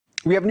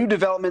We have new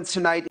developments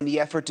tonight in the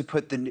effort to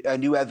put the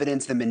new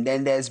evidence, the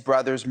Menendez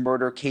brothers'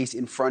 murder case,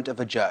 in front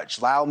of a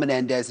judge. Lyle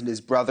Menendez and his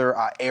brother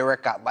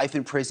Erik got life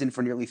in prison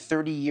for nearly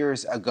 30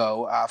 years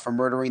ago for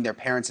murdering their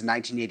parents in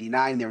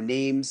 1989. Their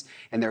names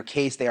and their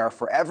case, they are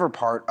forever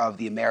part of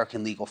the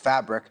American legal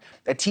fabric.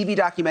 A TV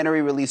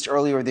documentary released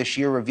earlier this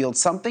year revealed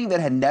something that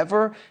had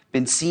never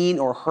been seen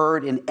or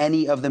heard in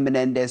any of the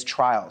Menendez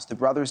trials. The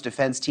brothers'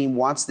 defense team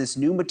wants this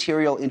new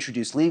material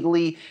introduced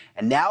legally,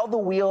 and now the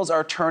wheels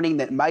are turning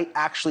that might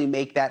actually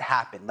make that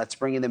happen. Let's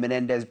bring in the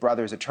Menendez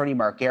brothers' attorney,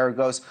 Mark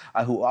Geragos,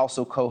 who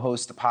also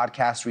co-hosts the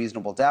podcast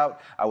Reasonable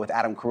Doubt with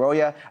Adam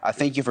Carolla.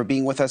 Thank you for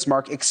being with us,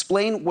 Mark.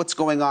 Explain what's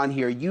going on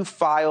here. You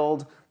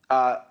filed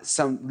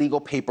some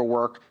legal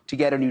paperwork to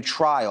get a new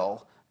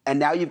trial, and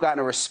now you've gotten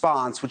a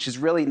response, which has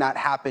really not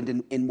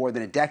happened in more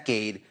than a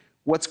decade.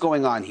 What's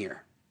going on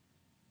here?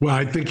 Well,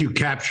 I think you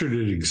captured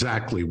it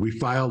exactly. We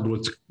filed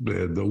what's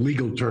the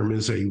legal term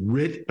is a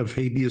writ of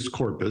habeas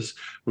corpus,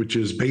 which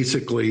is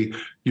basically,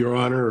 Your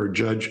Honor or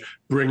Judge,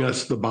 bring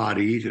us the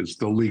body is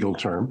the legal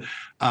term.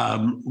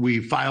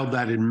 We filed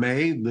that in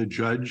May. The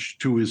judge,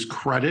 to his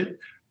credit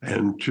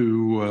and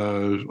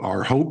to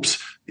our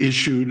hopes,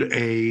 issued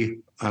a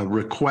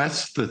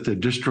request that the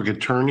district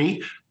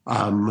attorney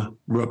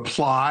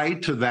reply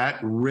to that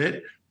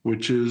writ,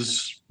 which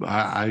is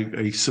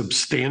a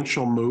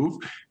substantial move.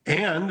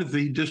 And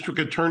the district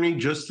attorney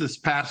just this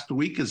past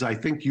week, as I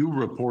think you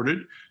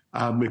reported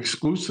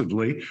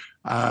exclusively,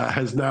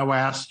 has now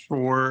asked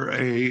for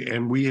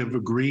and we have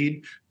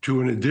agreed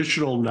to an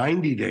additional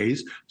 90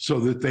 days so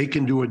that they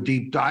can do a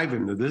deep dive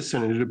into this.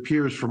 And it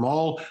appears from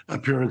all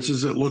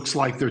appearances, it looks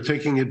like they're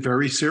taking it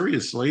very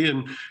seriously,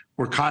 and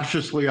we're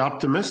cautiously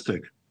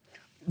optimistic.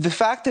 The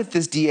fact that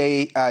this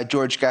DA,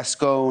 George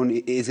Gascon,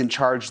 is in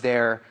charge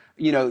there,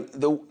 you know,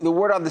 the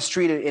word on the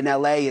street in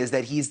L.A. is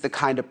that he's the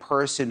kind of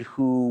person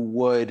who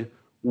would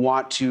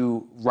want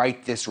to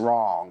right this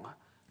wrong.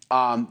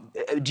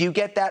 Do you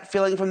get that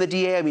feeling from the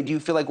DA? I mean, do you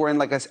feel like we're in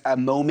like a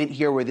moment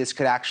here where this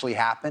could actually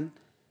happen?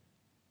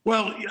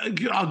 Well,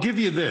 I'll give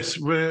you this.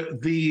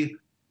 The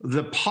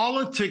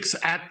politics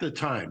at the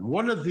time,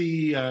 one of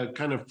the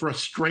kind of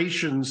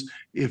frustrations,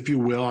 if you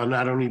will, and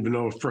I don't even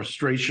know if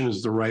frustration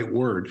is the right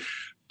word.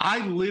 I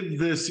lived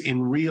this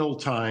in real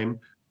time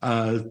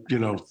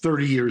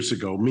 30 years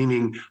ago,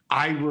 meaning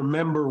I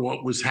remember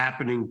what was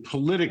happening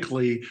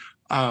politically,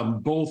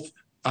 both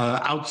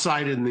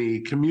outside in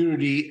the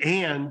community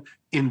and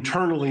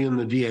internally in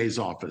the DA's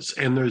office.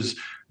 And there's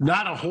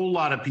not a whole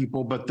lot of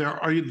people, but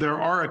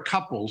there are a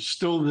couple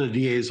still in the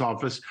DA's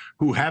office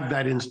who have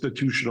that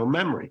institutional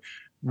memory.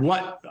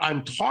 What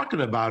I'm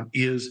talking about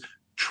is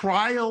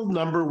trial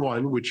number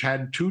one, which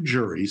had two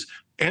juries,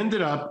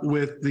 ended up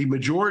with the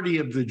majority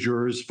of the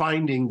jurors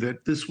finding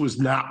that this was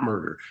not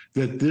murder,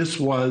 that this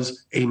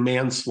was a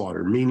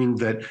manslaughter, meaning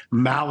that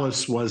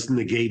malice was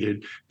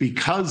negated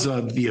because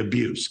of the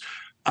abuse.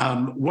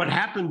 What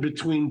happened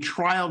between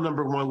trial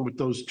number one with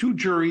those two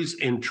juries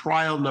and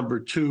trial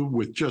number two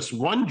with just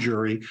one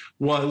jury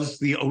was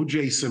the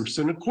O.J.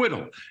 Simpson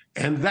acquittal.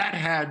 And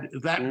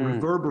that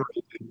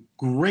reverberated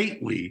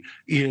greatly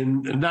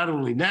in not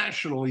only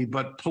nationally,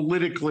 but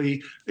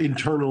politically,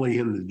 internally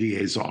in the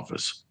DA's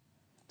office.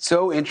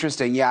 So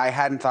interesting. Yeah, I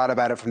hadn't thought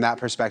about it from that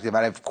perspective.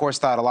 I, of course,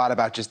 thought a lot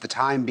about just the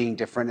time being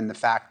different and the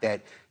fact that,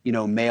 you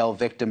know, male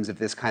victims of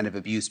this kind of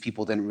abuse,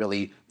 people didn't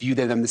really view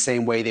them the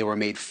same way. They were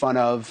made fun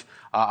of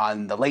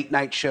on the late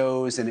night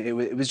shows, and it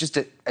was just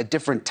a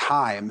different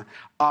time.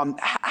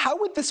 How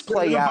would this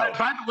play out?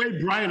 By the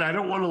way, Brian, I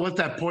don't want to let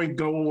that point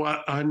go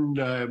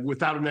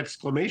without an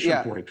exclamation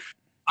point.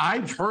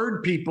 I've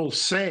heard people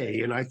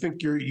say, and I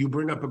think you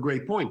bring up a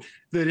great point,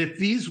 that if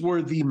these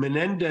were the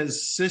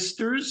Menendez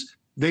sisters,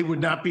 they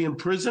would not be in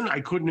prison.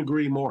 I couldn't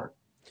agree more.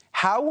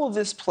 How will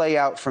this play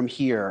out from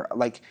here?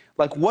 Like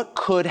what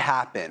could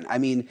happen? I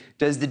mean,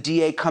 does the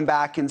DA come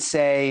back and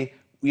say,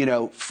 you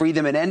know, free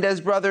the Menendez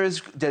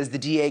brothers? Does the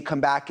DA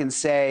come back and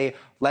say,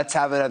 let's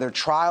have another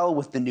trial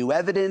with the new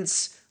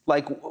evidence?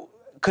 Like,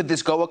 could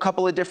this go a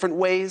couple of different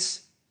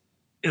ways?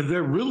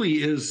 There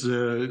really is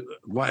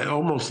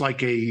almost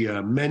like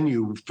a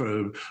menu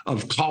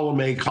of column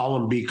A,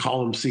 column B,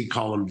 column C,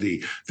 column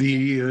D.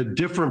 The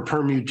different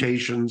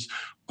permutations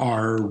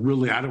are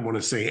really, I don't want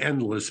to say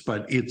endless,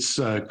 but it's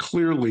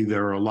clearly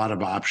there are a lot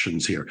of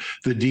options here.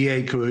 The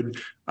DA could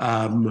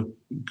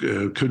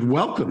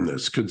welcome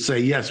this, could say,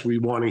 yes, we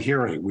want a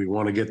hearing. We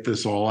want to get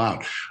this all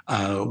out.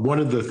 One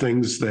of the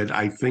things that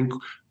I think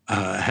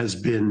has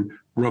been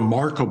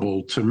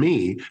remarkable to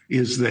me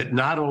is that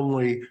not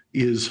only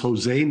is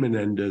Jose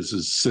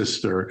Menendez's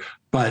sister,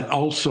 but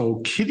also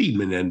Kitty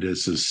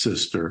Menendez's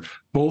sister,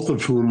 both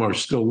of whom are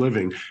still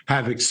living,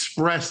 have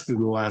expressed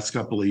in the last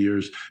couple of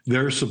years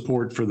their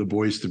support for the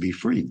boys to be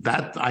free.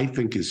 That, I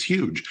think, is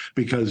huge,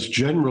 because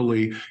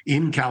generally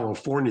in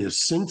California,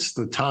 since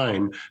the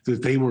time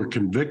that they were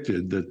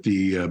convicted, that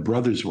the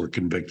brothers were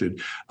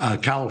convicted,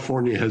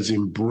 California has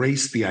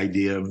embraced the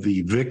idea of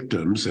the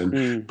victims,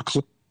 and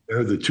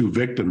they're the two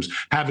victims,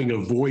 having a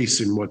voice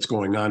in what's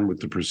going on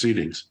with the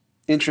proceedings.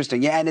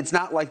 Interesting. Yeah, and it's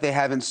not like they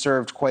haven't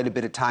served quite a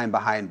bit of time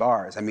behind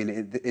bars. I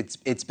mean,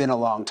 it's been a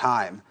long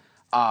time.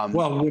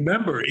 Well,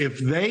 remember, if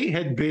they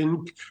had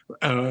been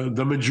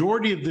the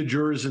majority of the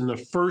jurors in the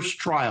first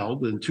trial,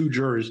 the two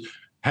jurors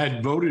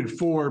had voted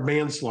for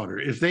manslaughter.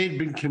 If they had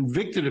been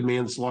convicted of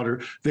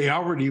manslaughter, they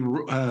already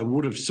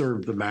would have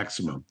served the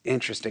maximum.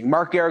 Interesting.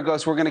 Mark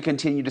Geragos, we're going to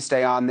continue to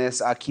stay on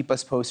this. Keep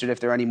us posted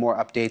if there are any more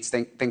updates.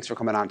 Thanks for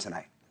coming on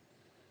tonight.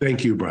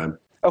 Thank you, Brian.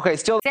 Okay,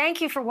 still.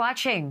 Thank you for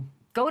watching.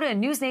 Go to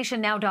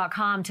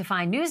newsnationnow.com to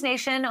find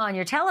NewsNation on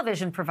your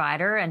television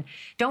provider. And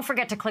don't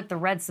forget to click the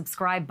red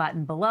subscribe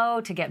button below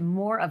to get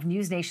more of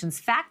NewsNation's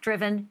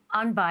fact-driven,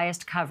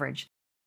 unbiased coverage.